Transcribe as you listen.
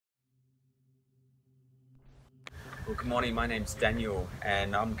Well, good morning, my name's Daniel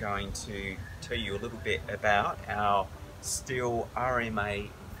and I'm going to tell you a little bit about our STIHL RMA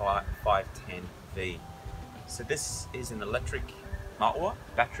 510V. So this is an electric mower,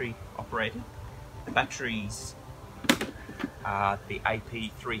 battery operated. The batteries are the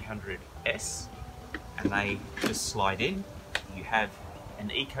AP300S and they just slide in. You have an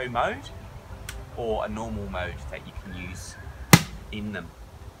eco mode or a normal mode that you can use in them.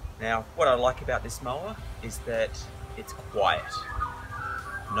 Now, what I like about this mower is that it's quiet.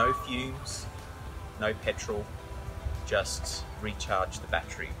 No fumes, no petrol, just recharge the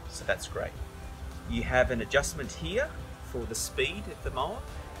battery, so that's great. You have an adjustment here for the speed of the mower.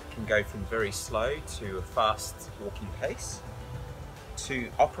 It can go from very slow to a fast walking pace. To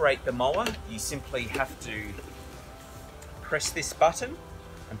operate the mower, you simply have to press this button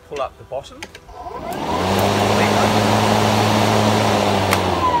and pull up the bottom.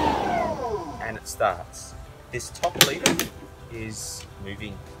 And it starts. This top lever is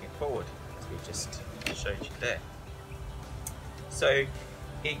moving it forward, as we just showed you there. So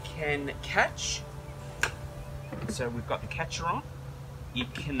it can catch, so we've got the catcher on.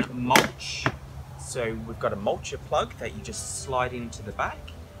 It can mulch, so we've got a mulcher plug that you just slide into the back,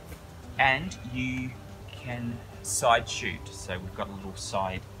 and you can side shoot, so we've got a little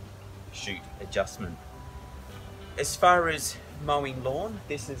side shoot adjustment. As far as mowing lawn,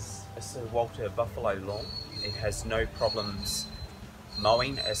 this is a Sir Walter Buffalo lawn. It has no problems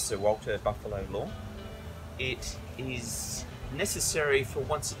mowing a Sir Walter Buffalo lawn. It is necessary for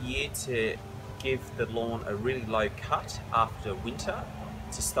once a year to give the lawn a really low cut after winter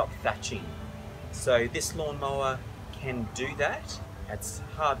to stop thatching. So this lawnmower can do that. It's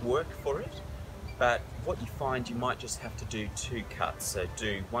hard work for it, but what you find, you might just have to do 2 cuts. So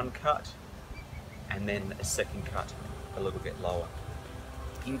do 1 cut and then a second cut a little bit lower.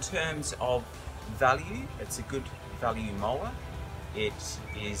 In terms of value, it's a good value mower. It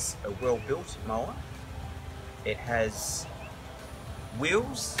is a well-built mower. It has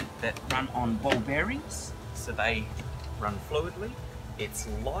wheels that run on ball bearings, so they run fluidly. It's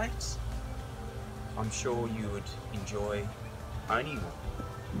light. I'm sure you would enjoy owning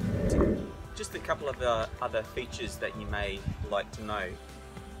one. Just a couple of other features that you may like to know.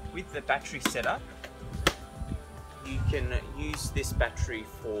 With the battery setup, you can use this battery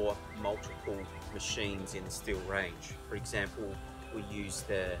for multiple machines in the STIHL range. For example, we use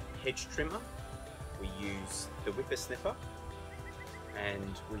the hedge trimmer, we use the whippersnipper,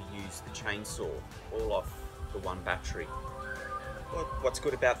 and we use the chainsaw, all off the one battery. What's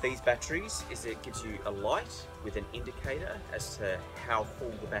good about these batteries is it gives you a light with an indicator as to how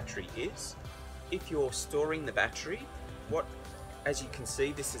full the battery is. If you're storing the battery, as you can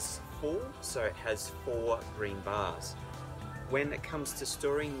see, this is full, so it has 4 green bars. When it comes to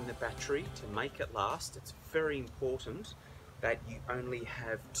storing the battery to make it last, it's very important that you only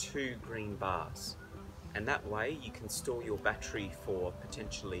have 2 green bars. And that way you can store your battery for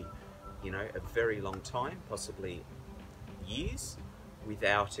potentially, a very long time, possibly years,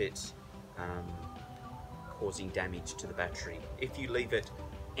 without it causing damage to the battery. If you leave it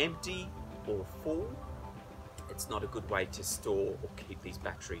empty or full, it's not a good way to store or keep these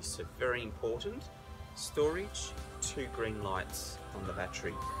batteries. So very important, storage, 2 green lights on the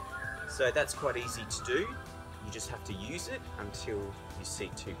battery. So that's quite easy to do. You just have to use it until you see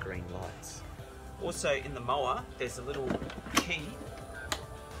 2 green lights. Also in the mower, there's a little key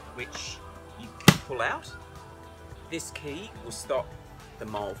which you can pull out. This key will stop the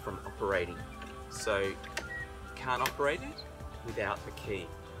mower from operating. So you can't operate it without the key.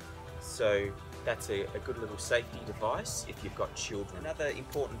 So that's a good little safety device if you've got children. Another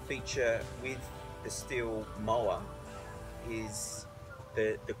important feature with the STIHL mower is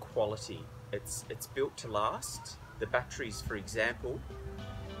the quality. It's built to last. The batteries, for example,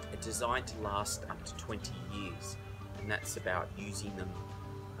 are designed to last up to 20 years, and that's about using them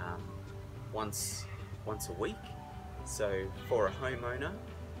once a week. So for a homeowner,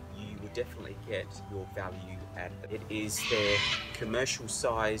 you will definitely get your value out of it. It is their commercial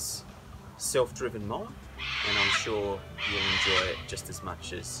size self-driven mower, and I'm sure you'll enjoy it just as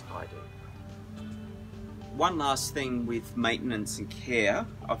much as I do. One last thing with maintenance and care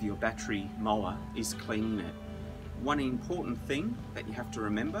of your battery mower is cleaning it. One important thing that you have to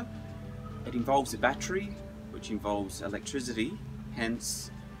remember, it involves a battery, which involves electricity, hence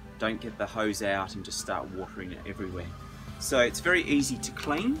don't get the hose out and just start watering it everywhere. So it's very easy to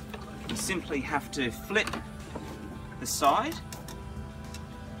clean. You simply have to flip the side.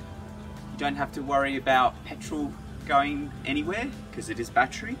 You don't have to worry about petrol going anywhere because it is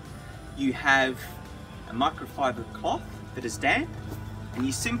battery. You have a microfiber cloth that is damp, and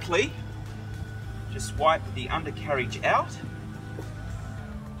you simply just wipe the undercarriage out.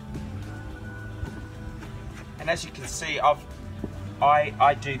 And as you can see,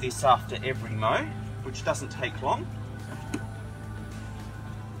 I do this after every mow, which doesn't take long.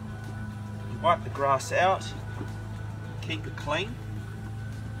 You wipe the grass out, keep it clean.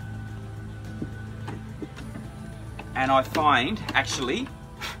 And I find, actually,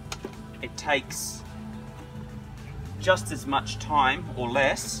 it takes just as much time or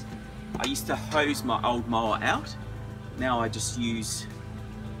less. I used to hose my old mower out. Now I just use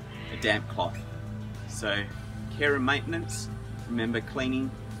a damp cloth. So care and maintenance, remember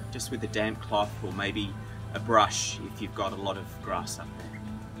cleaning just with a damp cloth or maybe a brush if you've got a lot of grass up there.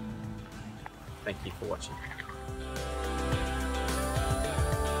 Thank you for watching.